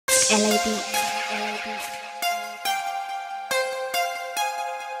LAB.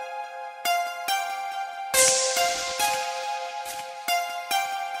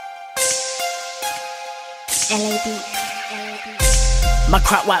 My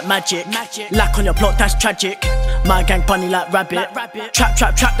crack white magic, lack on your block, that's tragic. My gang bunny like rabbit. Trap,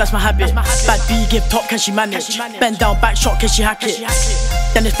 trap, trap, that's my habit. Bad B give top, can she manage? Bend down, back shot, can she hack it?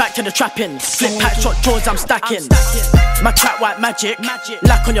 Then it's back to the trapping. Flip pack shot, jaws, I'm stacking. My crack white magic,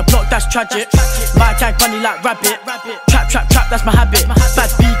 lack on your block, that's tragic. My gang bunny like rabbit. Trap, trap, trap, that's my habit. Bad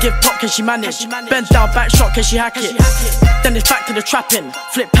B give top, can she manage? Bend down, back shot, can she hack it? Then it's back to the trapping.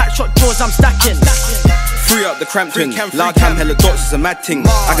 Flip pack shot, jaws, I'm stacking. Free up the Crampton, loud cam, hella dots is a mad thing.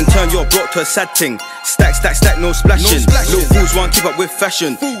 I can turn your block to a sad thing. Stack, stack, stack, no splashing. Little fools won't keep up with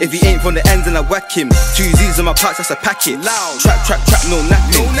fashion. If he ain't from the ends, then I whack him. 2 Z's on my parts, that's a packet. Trap, trap, trap, no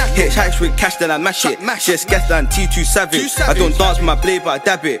napping. Hit hacks with cash, then I mash it. Just Skethland, T2 savage. I don't dance with my blade, but I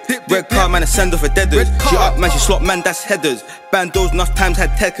dab it. Red car, man, I send off a deaders. She up, man, she slot, man, that's headers. Bandos, enough times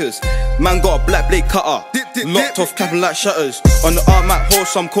had techers. Man got a black blade cutter. Locked off, clapping like shutters. On the arm, might hold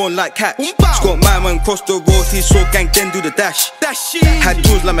some corn like catch. Scott man went across the road, he saw gang, then do the dash. Had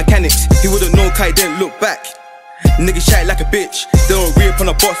tools like mechanics, he wouldn't know, cause he didn't look back. Niggas chat like a bitch. They don't re-up on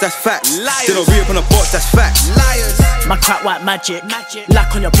a box, that's facts. They don't re-up on a box, that's facts. My crack white magic,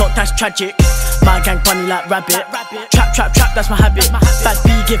 lack on your block, that's tragic. My gang bunny like rabbit. Trap, trap, trap, that's my habit. Bad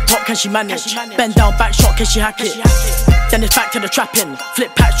B give top, can she manage? Bend down, back shot, can she hack it? Then it's back to the trapping.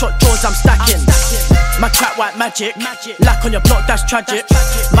 Flip pack shot, jaws, I'm stacking. My crack white magic, lack on your block, that's tragic.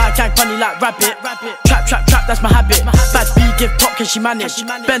 My gang bunny like rabbit. Trap, trap, trap, that's my habit. Bad B give top, can she manage?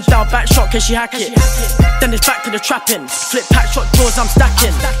 Bend down, back shot, can she hack it? Then it's back to the trapping. Flip pack shot, jaws, I'm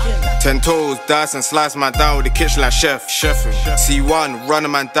stacking. 10 toes, dice and slice man down with the kitchen like chef. C1, run a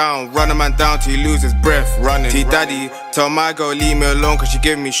man down till he lose his breath. T-Daddy, tell my girl leave me alone cause she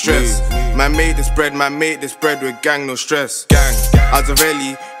give me stress. Man made this bread with gang, no stress.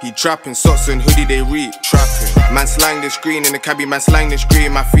 Azavelli, he trapping, socks and hoodie they reap. Man slang this green in the cabbie, man slang this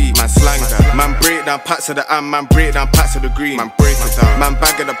green my feet. Man slang that. Man break down packs of the am, man break down packs of the green. Man break it down. Man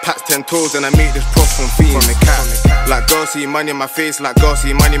bag of the packs 10 toes and I make this prof from fiends. From the cat. Like girl see money in my face, like girl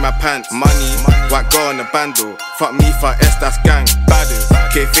see money in my pants. Money, white girl in the bando. Fuck me for S, that's gang. Baddest.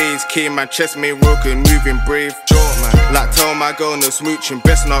 K-Phase, K-man, chest made broken, moving brave. Man. Like tell my girl no smooching,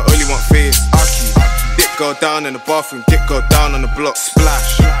 best not only want face. Dick go down in the bathroom, dick go down on the block.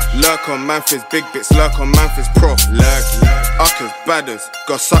 Splash. Lurk on Manfred's big bits, lurk on Manfred's prof. Lurky. Uckers, badders,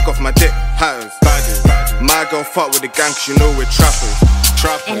 go suck off my dick, hatters. Badders. My girl fuck with the gang cause you know we're trappers.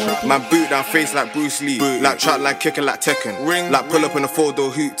 Man boot down face like Bruce Lee. Like trap like kicking like Tekken. Like pull up in a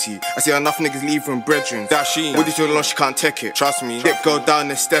 4-door hootie. I see enough niggas leave from brethren. That she with too long she can't take it. Trust me. Dip go down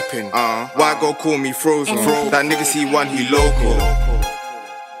and stepping. Why go call me frozen? That nigga C1 he local.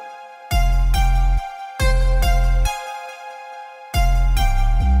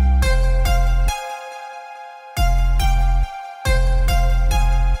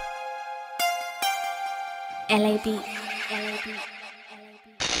 LAB.